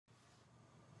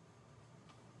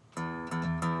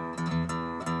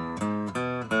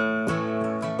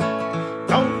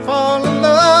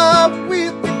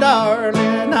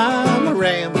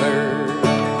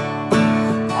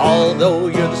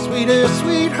sweetest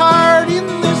sweetheart in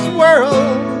this world.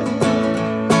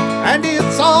 And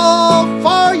it's all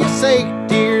for your sake,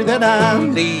 dear, that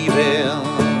I'm leaving.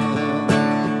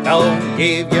 Don't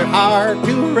give your heart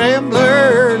to a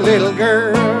Rambler, little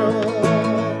girl.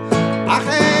 I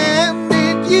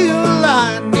handed you a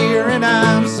line, dear, and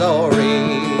I'm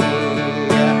sorry.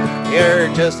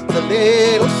 You're just a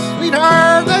little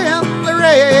sweetheart than the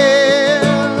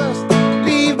rest.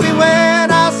 Leave me when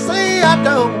I say I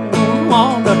don't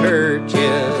want to hurt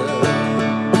you,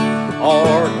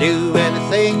 or do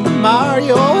anything to mar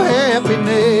your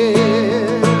happiness.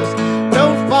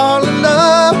 Don't fall in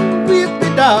love with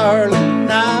me, darling,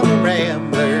 I'm a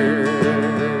Rambler.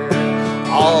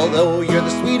 Although you're the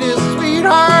sweetest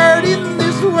sweetheart in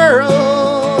this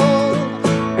world,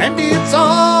 and it's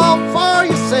all for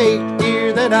your sake,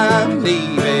 dear, that I'm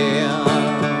leaving.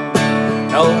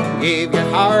 Don't give your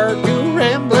heart to a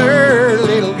Rambler,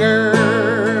 little girl.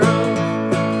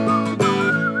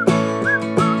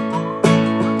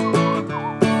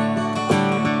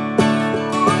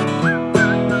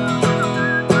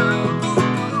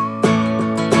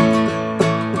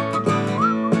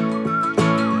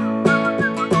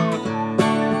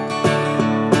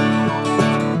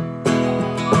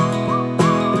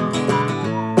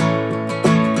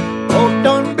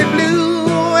 Don't be blue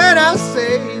when I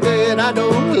say that I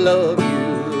don't love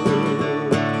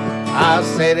you. I've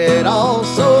said it all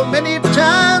so many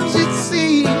times it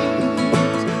seems.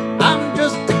 I'm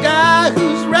just a guy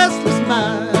whose restless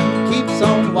mind keeps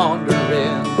on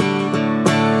wandering.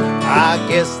 I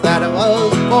guess that I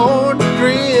was born to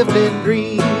drift and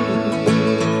dream.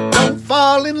 Don't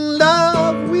fall in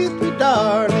love with me,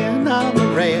 darling, I'm a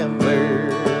Rambler.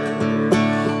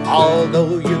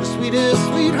 Although you're the sweetest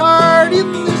sweetheart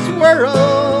in this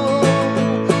world,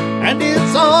 and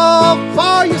it's all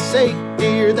for your sake,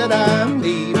 dear, that I'm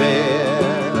leaving.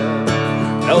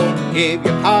 Don't give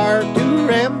your heart to a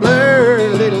Rambler,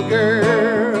 little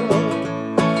girl.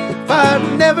 If I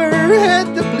never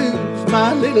had the blues,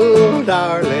 my little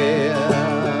darling,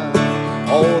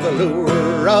 oh, the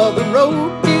lure of the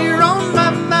road, dear, on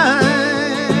my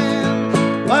mind.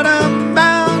 But I'm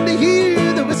bound to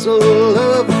hear the whistle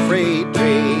of a freight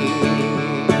train,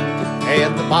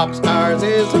 and the boxcars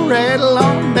as they rattle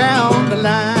on down the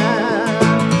line.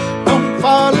 Don't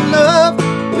fall in love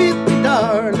with me,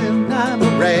 darling, I'm a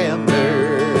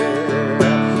Rambler.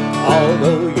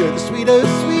 Although you're the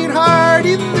sweetest sweetheart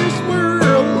in this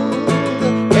world,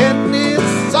 and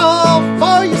it's all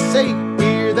for your sake,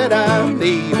 dear, that I'm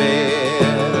leaving.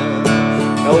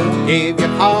 Don't give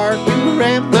your heart to a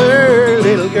Rambler,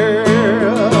 little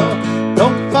girl.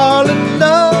 Don't fall in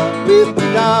love with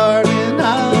me, darling,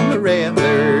 I'm a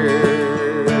Rambler.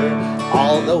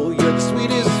 Although you're the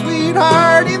sweetest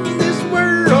sweetheart in this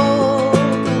world,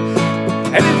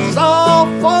 and it's all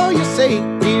for your sake,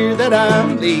 dear, that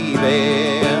I'm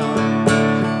leaving.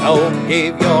 Don't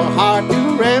give your heart to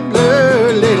a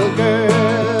Rambler, little girl.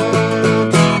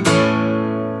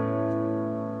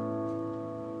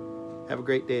 Have a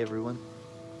great day, everyone.